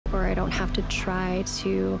or I don't have to try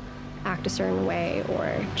to act a certain way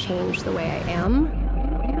or change the way I am.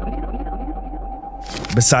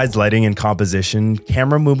 Besides lighting and composition,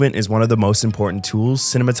 camera movement is one of the most important tools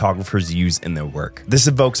cinematographers use in their work. This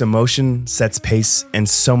evokes emotion, sets pace, and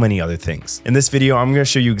so many other things. In this video, I'm going to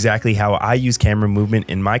show you exactly how I use camera movement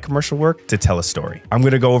in my commercial work to tell a story. I'm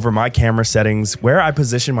going to go over my camera settings, where I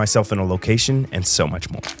position myself in a location, and so much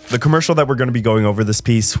more. The commercial that we're going to be going over this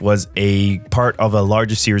piece was a part of a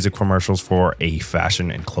larger series of commercials for a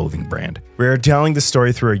fashion and clothing brand. We're telling the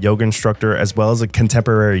story through a yoga instructor as well as a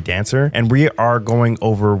contemporary dancer, and we are going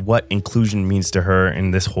over what inclusion means to her in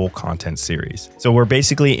this whole content series. So we're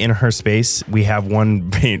basically in her space. We have one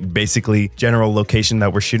basically general location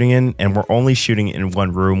that we're shooting in, and we're only shooting in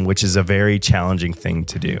one room, which is a very challenging thing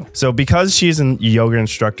to do. So because she's a yoga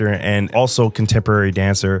instructor and also contemporary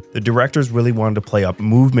dancer, the directors really wanted to play up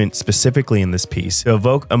movement specifically in this piece to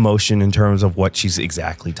evoke emotion in terms of what she's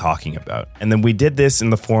exactly talking about. And then we did this in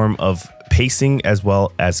the form of pacing as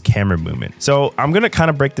well as camera movement. So I'm going to kind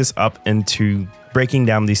of break this up into breaking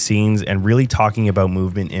down these scenes and really talking about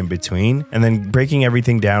movement in between, and then breaking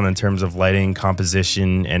everything down in terms of lighting,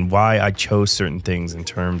 composition, and why I chose certain things in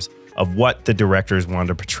terms of what the directors wanted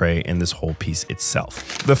to portray in this whole piece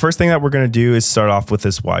itself. The first thing that we're going to do is start off with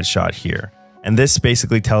this wide shot here. And this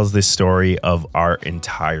basically tells the story of our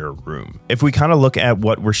entire room. If we kind of look at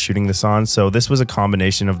what we're shooting this on, so this was a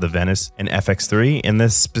combination of the Venice and FX3. In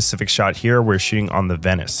this specific shot here, we're shooting on the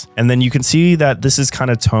Venice. And then you can see that this is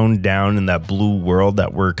kind of toned down in that blue world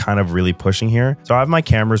that we're kind of really pushing here. So I have my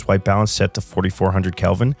camera's white balance set to 4400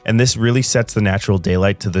 Kelvin. And this really sets the natural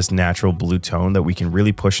daylight to this natural blue tone that we can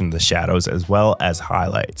really push into the shadows as well as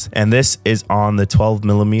highlights. And this is on the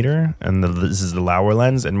 12mm, and this is the Lauer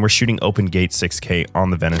lens, and we're shooting open gate 6K on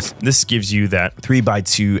the Venice. This gives you that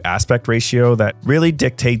 3:2 aspect ratio that really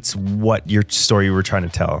dictates what your story we're trying to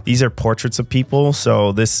tell. These are portraits of people,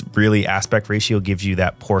 so this really aspect ratio gives you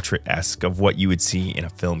that portrait-esque of what you would see in a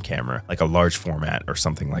film camera, like a large format or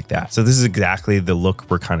something like that. So this is exactly the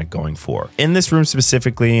look we're kind of going for. In this room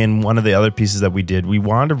specifically, and one of the other pieces that we did, we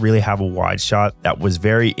wanted to really have a wide shot that was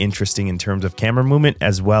very interesting in terms of camera movement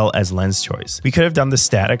as well as lens choice. We could have done the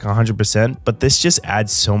static 100%, but this just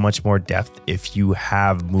adds so much more depth if you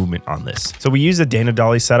have movement on this. So we use a Dana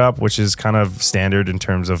Dolly setup, which is kind of standard in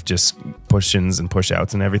terms of just push-ins and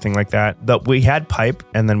push-outs and everything like that. But we had pipe,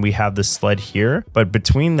 and then we have the sled here. But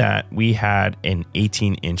between that, we had an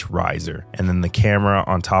 18-inch riser, and then the camera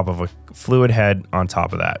on top of a fluid head on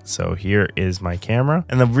top of that. So here is my camera.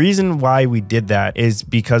 And the reason why we did that is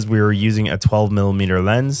because we were using a 12mm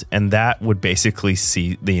lens, and that would basically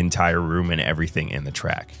see the entire room and everything in the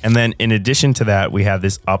track. And then in addition to that, we have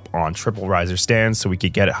this up on triple riser stand so we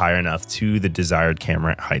could get it high enough to the desired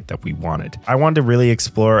camera height that we wanted. I wanted to really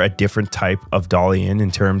explore a different type of dolly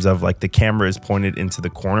in terms of like the camera is pointed into the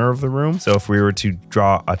corner of the room. So if we were to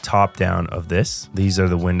draw a top down of this, these are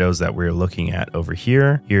the windows that we're looking at over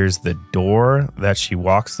here. Here's the door that she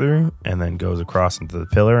walks through and then goes across into the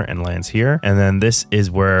pillar and lands here. And then this is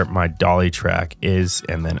where my dolly track is,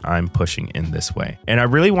 and then I'm pushing in this way. And I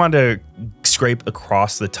really wanted to scrape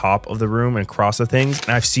across the top of the room and across the things. And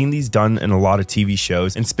I've seen these done in a lot of TV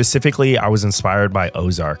shows, and specifically I was inspired by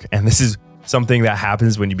Ozark. And this is something that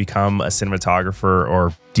happens when you become a cinematographer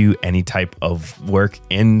or do any type of work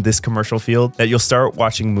in this commercial field, that you'll start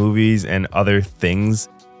watching movies and other things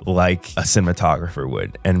like a cinematographer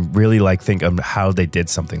would, and really like think of how they did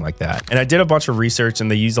something like that. And I did a bunch of research, and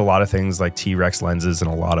they use a lot of things like T-Rex lenses and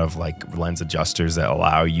a lot of like lens adjusters that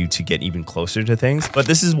allow you to get even closer to things. But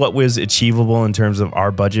this is what was achievable in terms of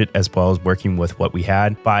our budget, as well as working with what we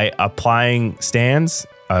had by applying stands,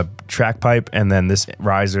 a track pipe, and then this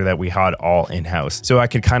riser that we had all in-house. So I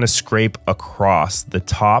could kind of scrape across the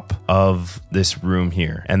top of this room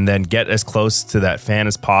here and then get as close to that fan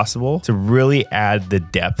as possible to really add the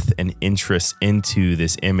depth and interest into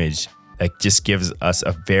this image that just gives us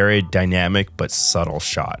a very dynamic but subtle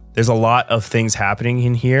shot. There's a lot of things happening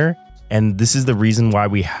in here, and this is the reason why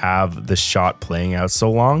we have the shot playing out so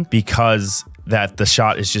long, because that the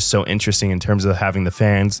shot is just so interesting in terms of having the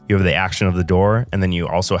fans, you have the action of the door, and then you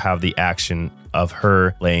also have the action of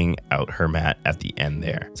her laying out her mat at the end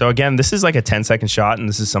there. So again, this is like a 10-second shot, and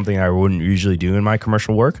this is something I wouldn't usually do in my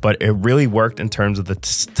commercial work, but it really worked in terms of the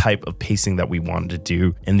type of pacing that we wanted to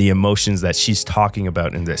do and the emotions that she's talking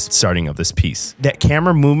about in this starting of this piece. That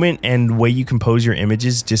camera movement and way you compose your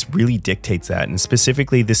images just really dictates that. And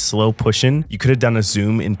specifically this slow push-in, you could have done a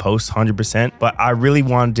zoom in post 100%, but I really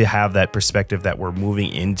wanted to have that perspective that we're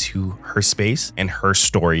moving into her space and her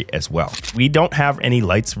story as well. We don't have any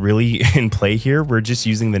lights really in play here, we're just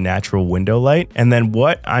using the natural window light. And then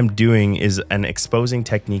what I'm doing is an exposing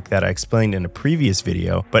technique that I explained in a previous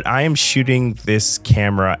video, but I am shooting this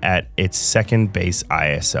camera at its second base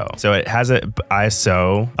ISO. So it has an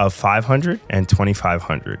ISO of 500 and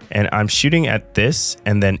 2500. And I'm shooting at this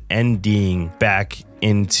and then NDing back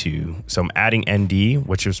into, so I'm adding ND,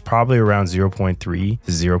 which is probably around 0.3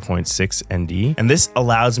 to 0.6 ND. And this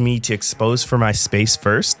allows me to expose for my space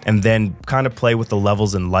first and then kind of play with the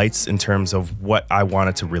levels and lights in terms of what I want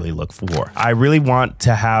it to really look for. I really want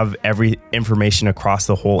to have every information across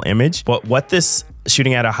the whole image, but what this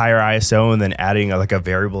shooting at a higher ISO and then adding like a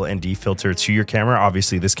variable ND filter to your camera.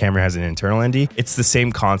 Obviously this camera has an internal ND. It's the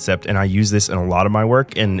same concept and I use this in a lot of my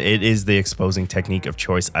work, and it is the exposing technique of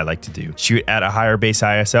choice I like to do. Shoot at a higher base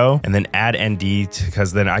ISO and then add ND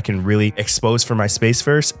because then I can really expose for my space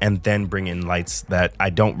first and then bring in lights that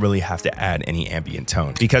I don't really have to add any ambient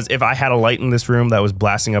tone. Because if I had a light in this room that was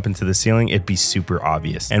blasting up into the ceiling, it'd be super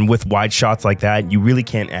obvious. And with wide shots like that, you really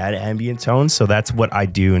can't add ambient tone. So that's what I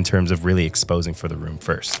do in terms of really exposing for the room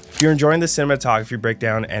first. If you're enjoying the cinematography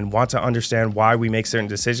breakdown and want to understand why we make certain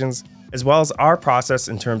decisions, as well as our process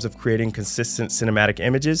in terms of creating consistent cinematic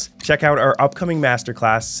images, check out our upcoming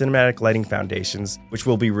masterclass, Cinematic Lighting Foundations, which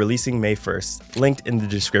will be releasing May 1st, linked in the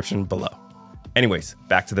description below. Anyways,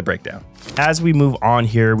 back to the breakdown. As we move on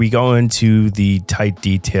here, we go into the tight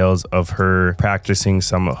details of her practicing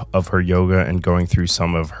some of her yoga and going through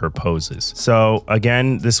some of her poses. So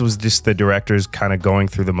again, this was just the directors kind of going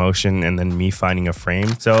through the motion and then me finding a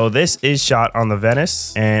frame. So this is shot on the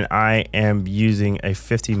Venice and I am using a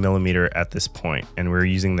 50mm at this point, and we're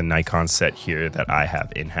using the Nikon set here that I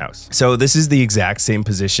have in-house. So this is the exact same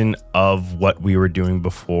position of what we were doing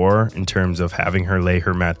before in terms of having her lay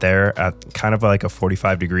her mat there at kind of like a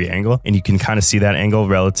 45-degree angle, and you can kind of see that angle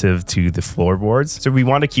relative to the floorboards. So we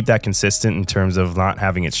want to keep that consistent in terms of not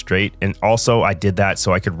having it straight. And also I did that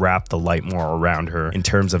so I could wrap the light more around her in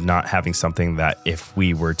terms of not having something that if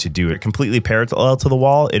we were to do it completely parallel to the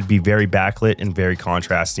wall, it'd be very backlit and very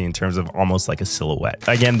contrasty in terms of almost like a silhouette.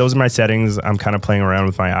 Again, those are my settings. I'm kind of playing around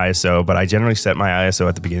with my ISO, but I generally set my ISO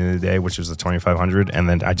at the beginning of the day, which was the 2500, and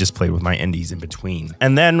then I just played with my NDs in between.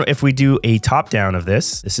 And then if we do a top down of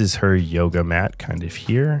this is her yoga mat kind of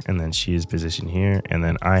here, and then she is positioned here, and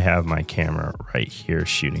then I have my camera right here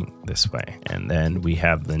shooting this way, and then we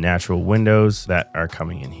have the natural windows that are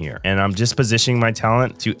coming in here, and I'm just positioning my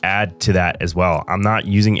talent to add to that as well. I'm not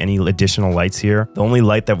using any additional lights here. The only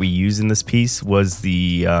light that we used in this piece was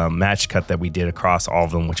the match cut that we did across all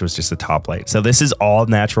of them, which was just a top light. So this is all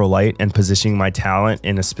natural light and positioning my talent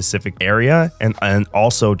in a specific area, and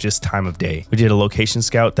also just time of day. We did a location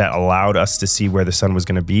scout that allowed us to see where the sun was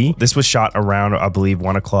going to be. This was shot around, I believe,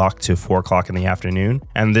 1 o'clock to 4 o'clock in the afternoon.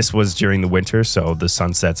 And this was during the winter, so the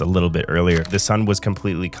sun sets a little bit earlier. The sun was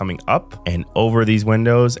completely coming up and over these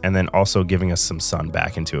windows, and then also giving us some sun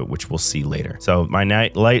back into it, which we'll see later. So my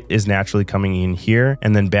night light is naturally coming in here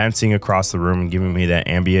and then bouncing across the room and giving me that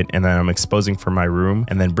ambient. And then I'm exposing for my room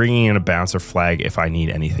and then bringing in a bouncer flag if I need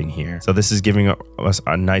anything here. So this is giving us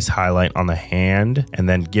a nice highlight on the hand and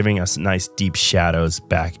then giving us nice deep shadows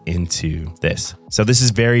back into this. So this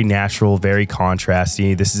is very natural, very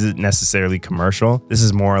contrasty. This isn't necessarily commercial. This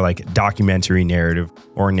is more like documentary narrative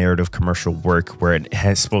or narrative commercial work where it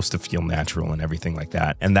is supposed to feel natural and everything like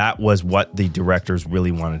that. And that was what the directors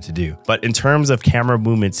really wanted to do. But in terms of camera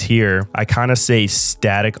movements here, I kind of stay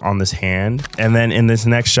static on this hand. And then in this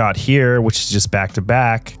next shot here, which is just back to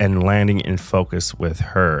back and landing in focus with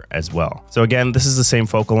her as well. So again, this is the same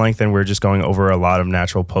focal length and we're just going over a lot of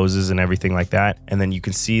natural poses and everything like that. And then you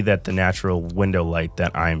can see that the natural window light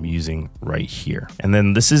that I'm using right here. And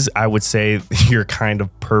then this is, I would say, your kind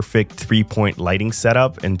of perfect 3-point lighting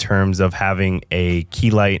setup in terms of having a key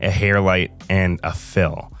light, a hair light, and a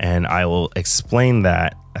fill. And I will explain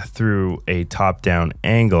that through a top-down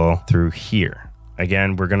angle through here.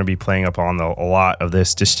 Again, we're going to be playing up on a lot of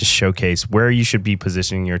this just to showcase where you should be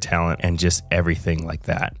positioning your talent and just everything like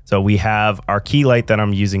that. So we have our key light that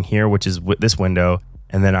I'm using here, which is this window.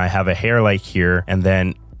 And then I have a hair light here, and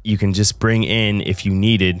then you can just bring in, if you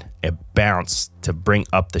needed, a bounce to bring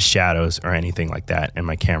up the shadows or anything like that. And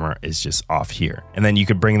my camera is just off here. And then you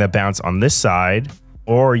could bring that bounce on this side,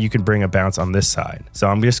 or you could bring a bounce on this side. So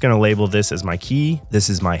I'm just going to label this as my key. This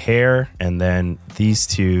is my hair. And then these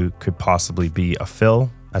two could possibly be a fill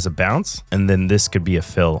as a bounce. And then this could be a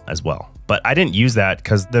fill as well. But I didn't use that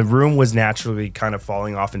because the room was naturally kind of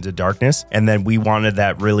falling off into darkness. And then we wanted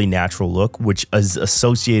that really natural look, which is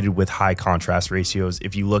associated with high contrast ratios.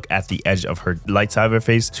 If you look at the edge of her light side of her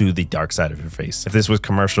face to the dark side of her face. If this was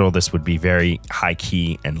commercial, this would be very high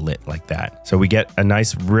key and lit like that. So we get a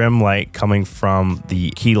nice rim light coming from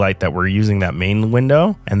the key light that we're using, that main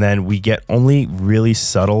window. And then we get only really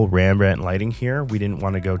subtle Rembrandt lighting here. We didn't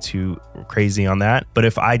want to go too crazy on that. But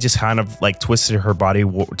if I just kind of like twisted her body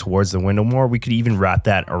towards the window more, we could even wrap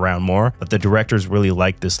that around more. But the directors really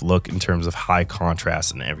like this look in terms of high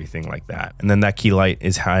contrast and everything like that. And then that key light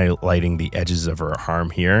is highlighting the edges of her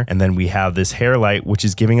arm here. And then we have this hair light, which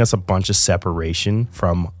is giving us a bunch of separation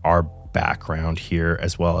from our background here,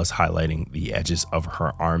 as well as highlighting the edges of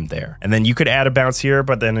her arm there. And then you could add a bounce here,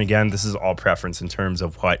 but then again, this is all preference in terms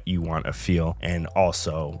of what you want to feel and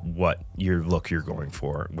also what your look you're going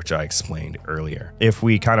for, which I explained earlier. If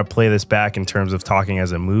we kind of play this back in terms of talking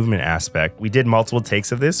as a movement aspect, we did multiple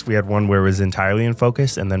takes of this. We had one where it was entirely in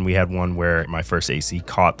focus, and then we had one where my first AC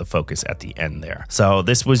caught the focus at the end there. So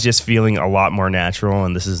this was just feeling a lot more natural,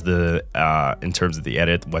 and this is the in terms of the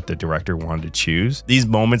edit, what the director wanted to choose. These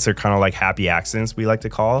moments are kind of like happy accidents, we like to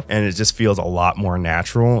call, and it just feels a lot more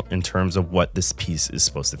natural in terms of what this piece is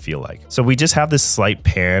supposed to feel like. So we just have this slight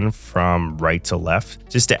pan from right to left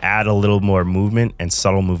just to add a little more movement and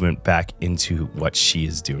subtle movement back into what she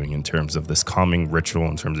is doing in terms of this calming ritual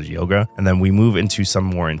in terms of yoga. And then we move into some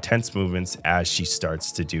more intense movements as she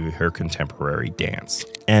starts to do her contemporary dance.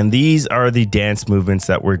 And these are the dance movements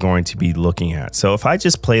that we're going to be looking at. So if I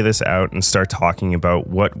just play this out and start talking about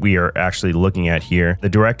what we are actually looking at here, the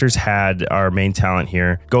directors had our main talent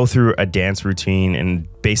here go through a dance routine and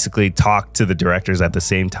basically talk to the directors at the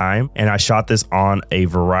same time. And I shot this on a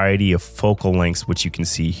variety of focal lengths, which you can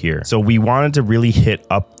see here. So we wanted to really hit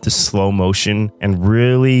up the slow motion and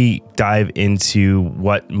really dive into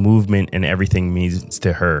what movement and everything means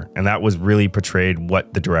to her. And that was really portrayed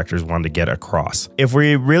what the directors wanted to get across. If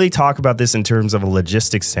we really talk about this in terms of a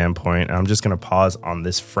logistics standpoint, I'm just going to pause on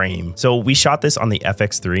this frame. So we shot this on the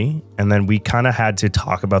FX3, and then we kind of had to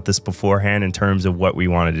talk about this beforehand in terms of what we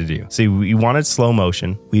wanted to do. So we wanted slow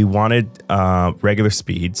motion. We wanted regular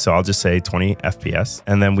speed, so I'll just say 20 FPS.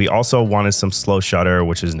 And then we also wanted some slow shutter,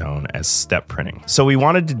 which is known as step printing. So we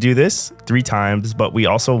wanted to do this 3 times, but we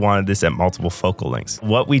also wanted this at multiple focal lengths.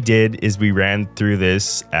 What we did is we ran through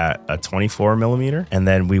this at a 24mm, and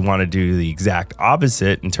then we want to do the exact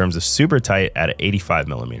opposite in terms of super tight at an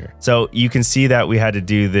 85mm. So you can see that we had to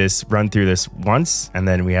do this, run through this once, and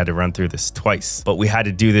then we had to run through this twice. But we had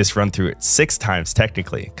to do this, run through it 6 times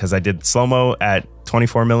technically, because I did slow-mo at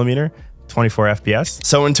 24mm, 24 FPS.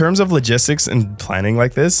 So in terms of logistics and planning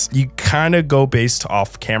like this, you kind of go based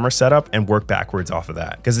off camera setup and work backwards off of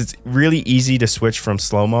that, because it's really easy to switch from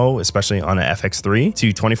slow-mo, especially on an FX3,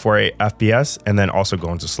 to 24 FPS and then also go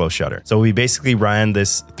into slow shutter. So we basically ran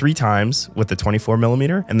this 3 times with the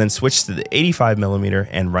 24mm and then switched to the 85mm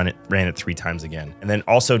and ran it 3 times again. And then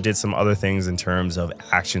also did some other things in terms of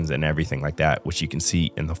actions and everything like that, which you can see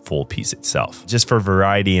in the full piece itself. Just for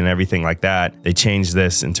variety and everything like that, they changed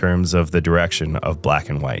this in terms of the direction of black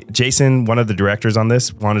and white. Jason, one of the directors on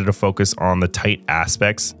this, wanted to focus on the tight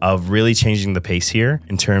aspects of really changing the pace here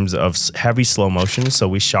in terms of heavy slow motion. So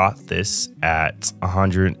we shot this at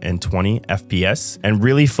 120 FPS and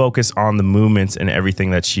really focus on the movements and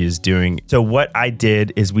everything that she is doing. So what I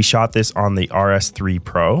did is we shot this on the RS3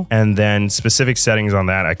 Pro, and then specific settings on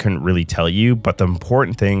that I couldn't really tell you, but the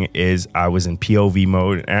important thing is I was in POV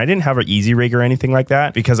mode, and I didn't have an easy rig or anything like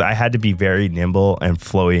that because I had to be very nimble and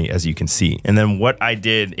flowy, as you can see. And then what I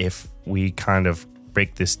did, if we kind of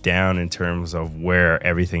break this down in terms of where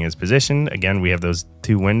everything is positioned, again, we have those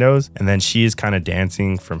 2 windows, and then she is kind of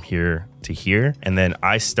dancing from here to here. And then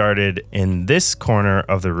I started in this corner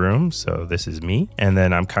of the room, so this is me, and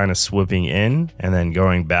then I'm kind of swooping in and then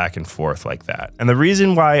going back and forth like that. And the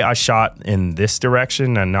reason why I shot in this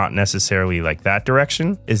direction and not necessarily like that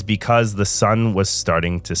direction is because the sun was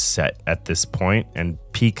starting to set at this point and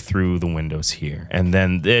peek through the windows here. And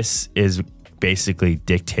then this is basically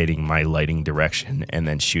dictating my lighting direction and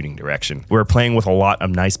then shooting direction. We're playing with a lot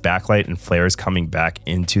of nice backlight and flares coming back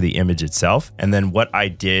into the image itself. And then what I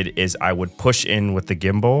did is I would push in with the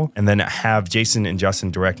gimbal and then have Jason and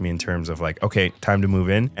Justin direct me in terms of like, okay, time to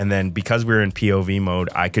move in. And then because we're in POV mode,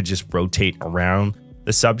 I could just rotate around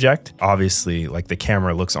the subject. Obviously, like the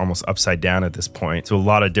camera looks almost upside down at this point. So a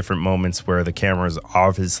lot of different moments where the camera is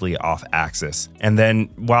obviously off axis. And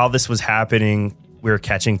then while this was happening, we were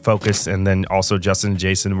catching focus, and then also Justin and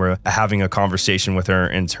Jason were having a conversation with her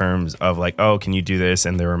in terms of like, oh, can you do this?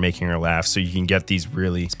 And they were making her laugh. So you can get these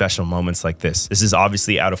really special moments like this. This is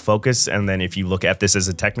obviously out of focus. And then if you look at this as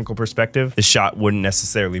a technical perspective, the shot wouldn't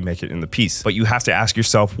necessarily make it in the piece. But you have to ask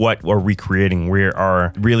yourself, what are we creating? We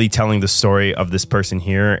are really telling the story of this person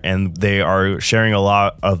here, and they are sharing a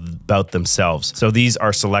lot about themselves. So these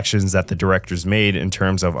are selections that the directors made in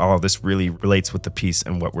terms of, oh, this really relates with the piece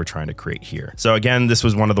and what we're trying to create here. So again, this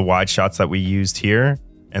was one of the wide shots that we used here.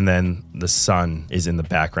 And then the sun is in the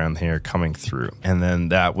background here coming through. And then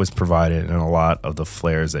that was provided in a lot of the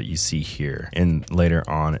flares that you see here and later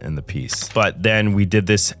on in the piece. But then we did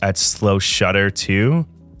this at slow shutter too,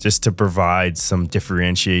 just to provide some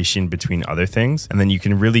differentiation between other things. And then you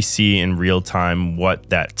can really see in real time what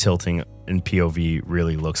that tilting in POV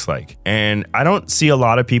really looks like. And I don't see a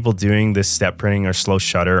lot of people doing this step printing or slow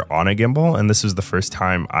shutter on a gimbal. And this was the first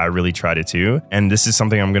time I really tried it too. And this is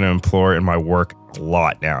something I'm going to employ in my work a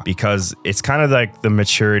lot now, because it's kind of like the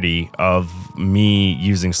maturity of me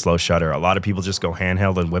using slow shutter. A lot of people just go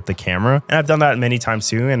handheld and whip the camera. And I've done that many times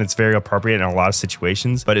too. And it's very appropriate in a lot of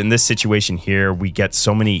situations. But in this situation here, we get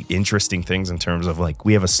so many interesting things in terms of like,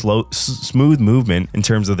 we have a smooth movement in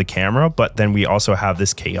terms of the camera, but then we also have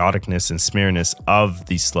this chaoticness and smearness of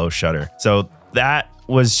the slow shutter. So that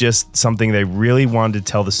was just something they really wanted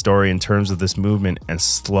to tell the story in terms of this movement and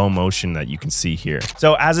slow motion that you can see here.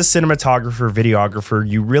 So as a cinematographer, videographer,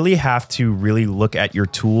 you really have to really look at your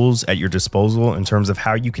tools at your disposal in terms of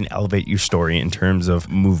how you can elevate your story in terms of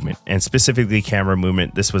movement, and specifically camera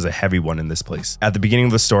movement. This was a heavy one in this place. At the beginning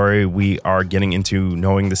of the story, we are getting into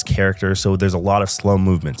knowing this character, so there's a lot of slow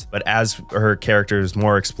movement. But as her character is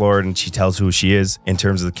more explored and she tells who she is in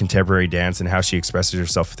terms of the contemporary dance and how she expresses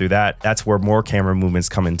herself through that, that's where more camera movements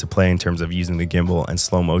come into play in terms of using the gimbal and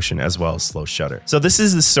slow motion as well as slow shutter. So this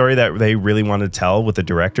is the story that they really wanted to tell with the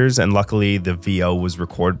directors, and luckily the VO was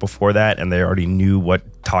recorded before that and they already knew what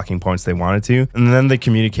talking points they wanted to, and then they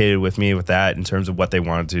communicated with me with that in terms of what they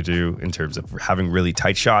wanted to do in terms of having really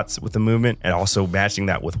tight shots with the movement and also matching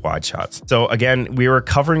that with wide shots. So again, we were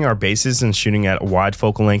covering our bases and shooting at a wide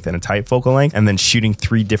focal length and a tight focal length, and then shooting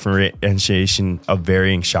 3 differentiation of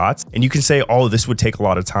varying shots. And you can say, oh, this would take a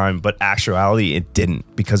lot of time, but actuality it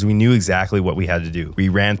didn't, because we knew exactly what we had to do. We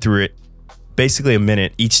ran through it basically a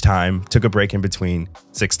minute each time, took a break in between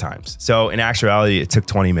 6 times. So in actuality, it took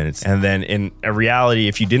 20 minutes. And then in a reality,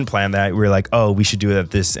 if you didn't plan that, we were like, oh, we should do it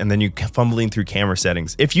at this. And then you're fumbling through camera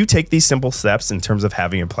settings. If you take these simple steps in terms of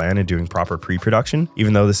having a plan and doing proper pre-production,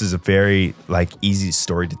 even though this is a very like easy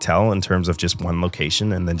story to tell in terms of just one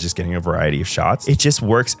location and then just getting a variety of shots, it just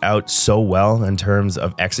works out so well in terms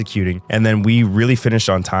of executing. And then we really finished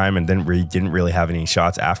on time and then we didn't really have any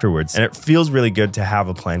shots afterwards. And it feels really good to have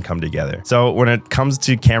a plan come together. So when it comes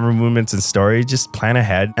to camera movements and story, just plan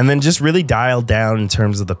ahead and then just really dial down in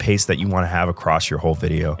terms of the pace that you want to have across your whole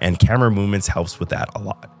video. And camera movements helps with that a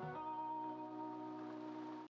lot.